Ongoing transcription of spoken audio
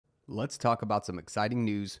Let's talk about some exciting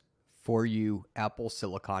news for you Apple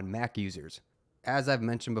Silicon Mac users. As I've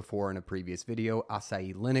mentioned before in a previous video,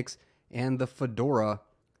 Asahi Linux and the Fedora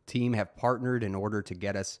team have partnered in order to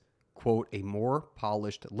get us, quote, a more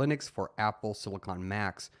polished Linux for Apple Silicon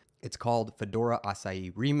Macs. It's called Fedora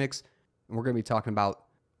Asahi Remix, and we're going to be talking about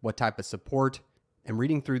what type of support and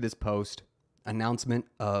reading through this post announcement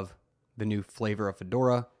of the new flavor of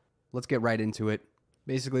Fedora. Let's get right into it.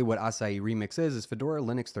 Basically, what Asahi Remix is Fedora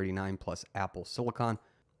Linux 39 plus Apple Silicon.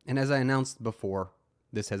 And as I announced before,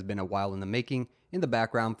 this has been a while in the making. In the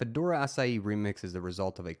background, Fedora Asahi Remix is the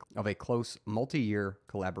result of a close multi-year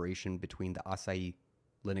collaboration between the Asahi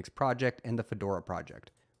Linux project and the Fedora project.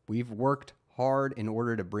 We've worked hard in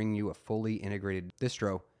order to bring you a fully integrated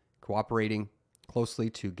distro, cooperating closely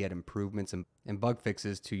to get improvements and bug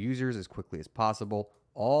fixes to users as quickly as possible.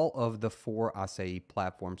 All of the 4 Asahi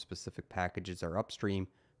platform-specific packages are upstream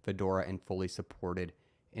Fedora and fully supported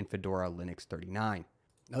in Fedora Linux 39.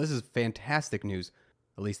 Now, this is fantastic news,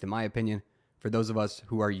 at least in my opinion, for those of us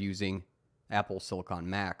who are using Apple Silicon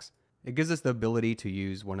Macs. It gives us the ability to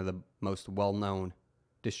use one of the most well-known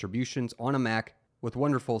distributions on a Mac with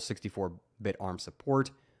wonderful 64-bit ARM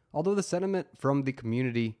support, although the sentiment from the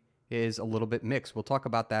community is a little bit mixed. We'll talk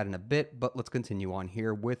about that in a bit, but let's continue on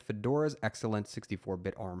here. With Fedora's excellent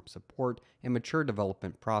 64-bit ARM support and mature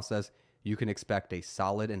development process, you can expect a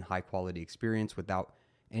solid and high-quality experience without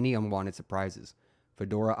any unwanted surprises.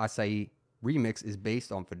 Fedora Asahi Remix is based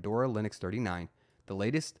on Fedora Linux 39, the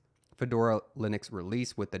latest Fedora Linux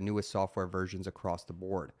release with the newest software versions across the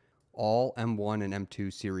board. All M1 and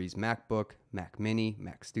M2 series MacBook, Mac Mini,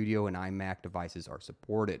 Mac Studio, and iMac devices are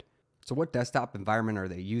supported. So what desktop environment are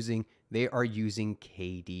they using? They are using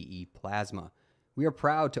KDE Plasma. We are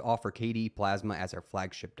proud to offer KDE Plasma as our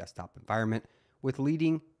flagship desktop environment with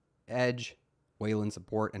leading edge Wayland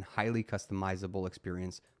support and highly customizable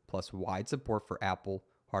experience, plus wide support for Apple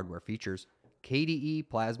hardware features. KDE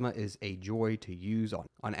Plasma is a joy to use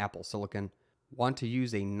on Apple Silicon. Want to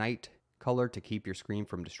use a night color to keep your screen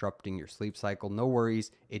from disrupting your sleep cycle? No worries,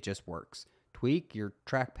 it just works. Tweak your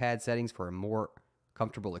trackpad settings for a more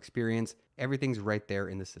comfortable experience. Everything's right there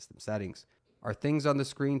in the system settings. Are things on the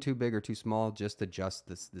screen too big or too small? Just adjust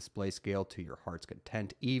this display scale to your heart's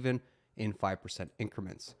content, even in 5%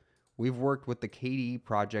 increments. We've worked with the KDE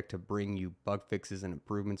project to bring you bug fixes and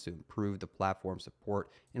improvements to improve the platform support,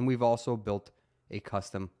 and we've also built a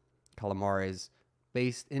custom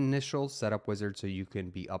Calamares-based initial setup wizard so you can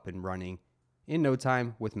be up and running in no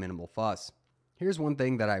time with minimal fuss. Here's one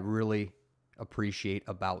thing that I really appreciate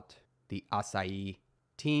about the Asahi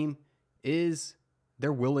team is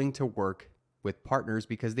they're willing to work with partners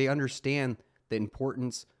because they understand the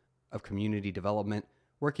importance of community development,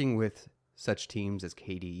 working with such teams as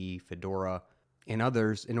KDE, Fedora, and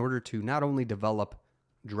others in order to not only develop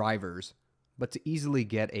drivers, but to easily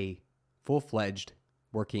get a full-fledged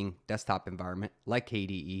working desktop environment like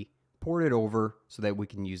KDE ported over so that we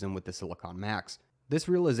can use them with the Silicon Macs. This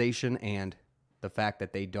realization and the fact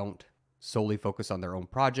that they don't solely focus on their own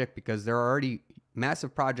project, because there are already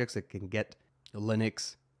massive projects that can get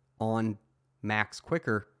Linux on Macs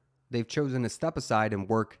quicker, they've chosen to step aside and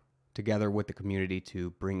work together with the community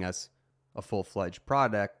to bring us a full-fledged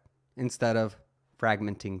product instead of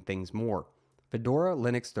fragmenting things more. Fedora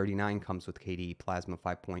Linux 39 comes with KDE Plasma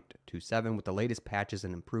 5.27 with the latest patches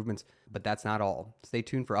and improvements, but that's not all. Stay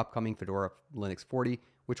tuned for upcoming Fedora Linux 40,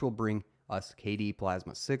 which will bring us KDE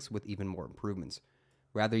Plasma 6 with even more improvements.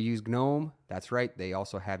 Rather use GNOME? That's right, they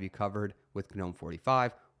also have you covered with GNOME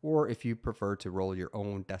 45, or if you prefer to roll your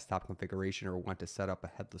own desktop configuration or want to set up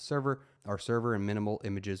a headless server, our server and minimal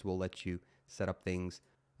images will let you set up things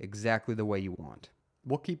exactly the way you want.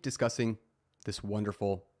 We'll keep discussing this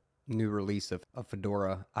wonderful new release of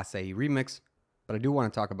Fedora Asahi Remix, but I do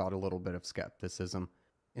want to talk about a little bit of skepticism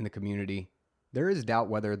in the community. There is doubt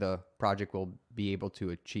whether the project will be able to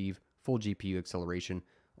achieve full GPU acceleration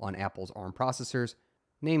on Apple's ARM processors,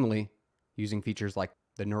 namely using features like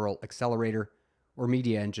the neural accelerator or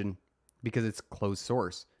media engine, because it's closed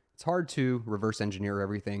source. It's hard to reverse engineer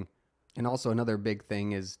everything. And also another big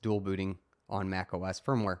thing is dual booting on macOS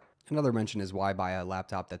firmware. Another mention is why buy a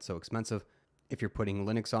laptop that's so expensive if you're putting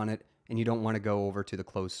Linux on it and you don't want to go over to the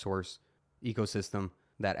closed source ecosystem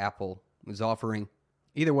that Apple is offering.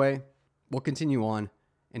 Either way, we'll continue on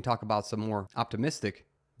and talk about some more optimistic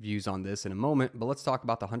views on this in a moment, but let's talk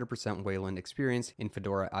about the 100% Wayland experience in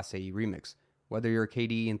Fedora Asahi Remix. Whether you're a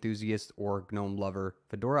KDE enthusiast or GNOME lover,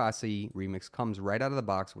 Fedora Asahi Remix comes right out of the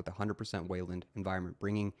box with a 100% Wayland environment,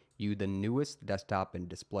 bringing you the newest desktop and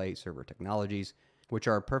display server technologies, which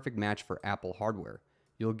are a perfect match for Apple hardware.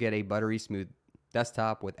 You'll get a buttery smooth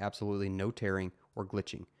desktop with absolutely no tearing or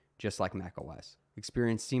glitching. just like macOS.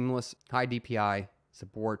 Experience seamless, high DPI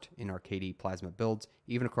support in Arcade Plasma builds,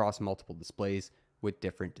 even across multiple displays with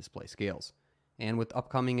different display scales. And with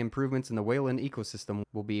upcoming improvements in the Wayland ecosystem,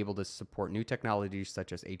 we'll be able to support new technologies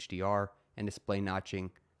such as HDR and display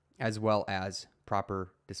notching, as well as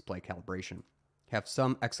proper display calibration. Have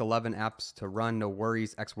some X11 apps to run, no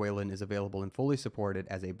worries. X-Wayland is available and fully supported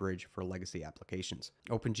as a bridge for legacy applications.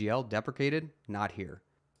 OpenGL deprecated? Not here.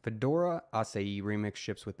 Fedora Asahi Linux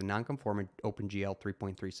ships with the non-conformant OpenGL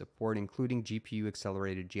 3.3 support, including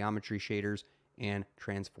GPU-accelerated geometry shaders and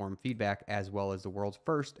transform feedback, as well as the world's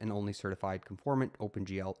first and only certified conformant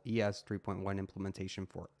OpenGL ES 3.1 implementation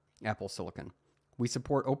for Apple Silicon. We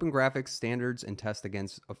support open graphics standards and test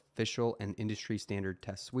against official and industry standard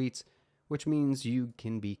test suites, which means you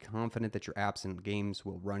can be confident that your apps and games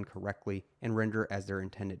will run correctly and render as they're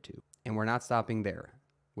intended to. And we're not stopping there.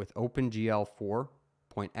 With OpenGL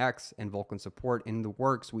 4.x and Vulkan support in the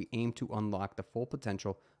works, we aim to unlock the full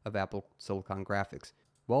potential of Apple Silicon graphics,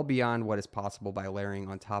 well beyond what is possible by layering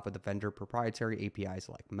on top of the vendor proprietary APIs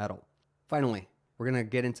like Metal. Finally, we're going to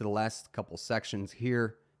get into the last couple sections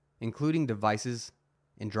here, including devices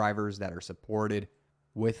and drivers that are supported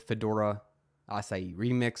with Fedora Asahi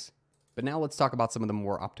Linux. But now let's talk about some of the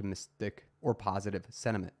more optimistic or positive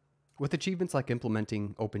sentiment. With achievements like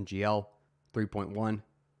implementing OpenGL 3.1,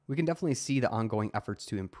 we can definitely see the ongoing efforts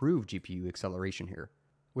to improve GPU acceleration here,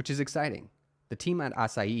 which is exciting. The team at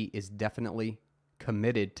Asahi is definitely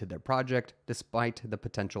committed to their project despite the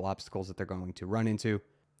potential obstacles that they're going to run into,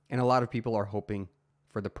 and a lot of people are hoping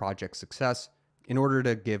for the project's success in order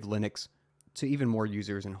to give Linux to even more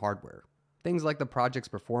users and hardware. Things like the project's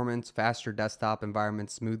performance, faster desktop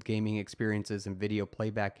environments, smooth gaming experiences, and video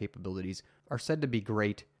playback capabilities are said to be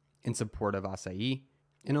great in support of Asahi,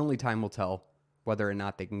 and only time will tell whether or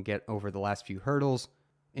not they can get over the last few hurdles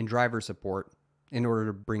in driver support in order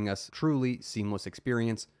to bring us truly seamless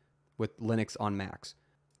experience with Linux on Macs.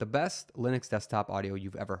 The best Linux desktop audio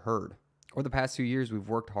you've ever heard. Over the past 2 years, we've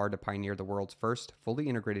worked hard to pioneer the world's first fully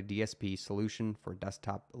integrated DSP solution for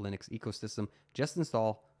desktop Linux ecosystem. Just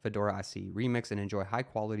install Fedora Asahi Linux and enjoy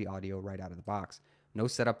high-quality audio right out of the box. No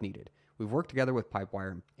setup needed. We've worked together with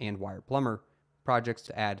Pipewire and WirePlumber projects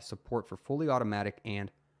to add support for fully automatic and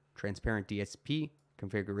transparent DSP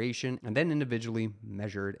configuration, and then individually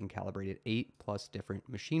measured and calibrated 8+ different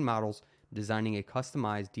machine models, designing a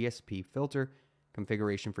customized DSP filter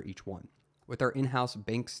configuration for each one. With our in-house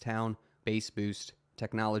Bankstown Bass Boost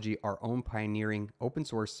technology, our own pioneering open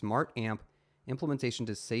source smart amp implementation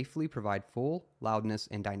to safely provide full loudness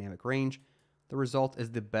and dynamic range, the result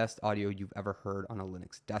is the best audio you've ever heard on a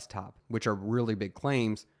Linux desktop, which are really big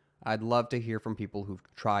claims. I'd love to hear from people who've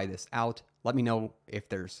tried this out. Let me know if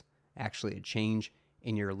there's actually a change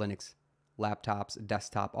in your Linux laptop's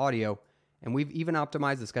desktop audio. And we've even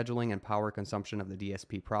optimized the scheduling and power consumption of the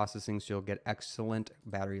DSP processing so you'll get excellent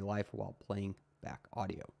battery life while playing back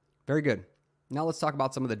audio. Very good. Now let's talk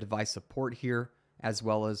about some of the device support here, as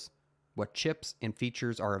well as what chips and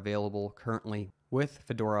features are available currently with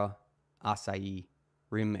Fedora Asahi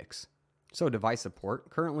Linux. So device support.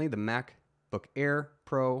 Currently the MacBook Air,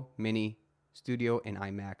 Pro, Mini, Studio, and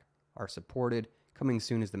iMac are supported. Coming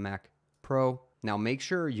soon is the Mac Pro. Now make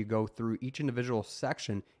sure you go through each individual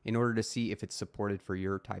section in order to see if it's supported for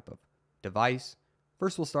your type of device.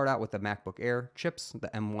 First, we'll start out with the MacBook Air. Chips, the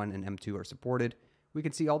M1 and M2 are supported. We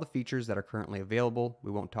can see all the features that are currently available.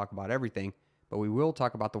 We won't talk about everything, but we will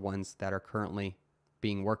talk about the ones that are currently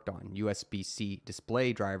being worked on. USB-C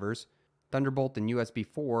display drivers, Thunderbolt and USB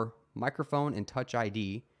 4, microphone and Touch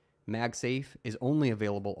ID. MagSafe is only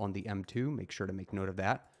available on the M2. Make sure to make note of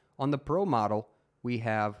that. On the Pro model, we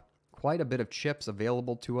have quite a bit of chips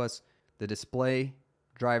available to us. The display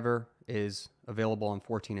driver is available on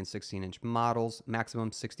 14 and 16-inch models,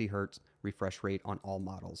 maximum 60 Hz refresh rate on all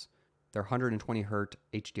models. Their 120 Hz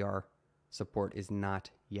HDR support is not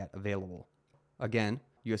yet available. Again,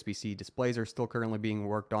 USB-C displays are still currently being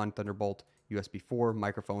worked on, Thunderbolt, USB 4,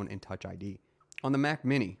 microphone, and Touch ID. On the Mac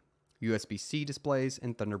Mini, USB-C displays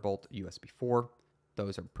and Thunderbolt USB 4.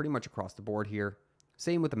 Those are pretty much across the board here.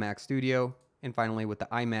 Same with the Mac Studio. And finally, with the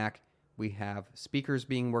iMac, we have speakers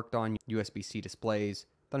being worked on, USB-C displays,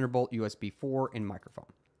 Thunderbolt USB 4, and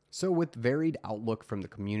microphone. So with varied outlook from the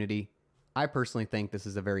community, I personally think this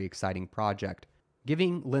is a very exciting project.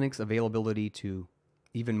 Giving Linux availability to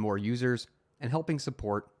even more users and helping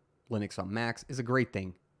support Linux on Macs is a great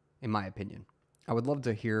thing, in my opinion. I would love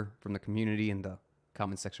to hear from the community in the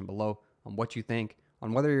comment section below on what you think,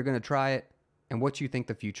 on whether you're going to try it, and what you think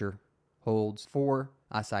the future holds for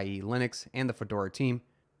Asahi Linux and the Fedora team.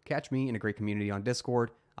 Catch me in a great community on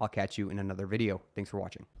Discord. I'll catch you in another video. Thanks for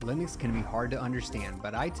watching. Linux can be hard to understand,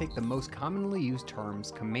 but I take the most commonly used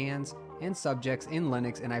terms, commands, and subjects in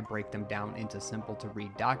Linux and I break them down into simple to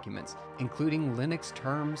read documents, including Linux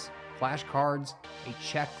terms, flashcards, a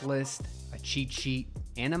checklist, a cheat sheet,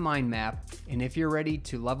 and a mind map. And if you're ready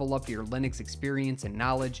to level up your Linux experience and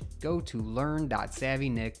knowledge, go to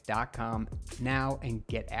learn.savvynik.com now and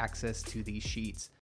get access to these sheets.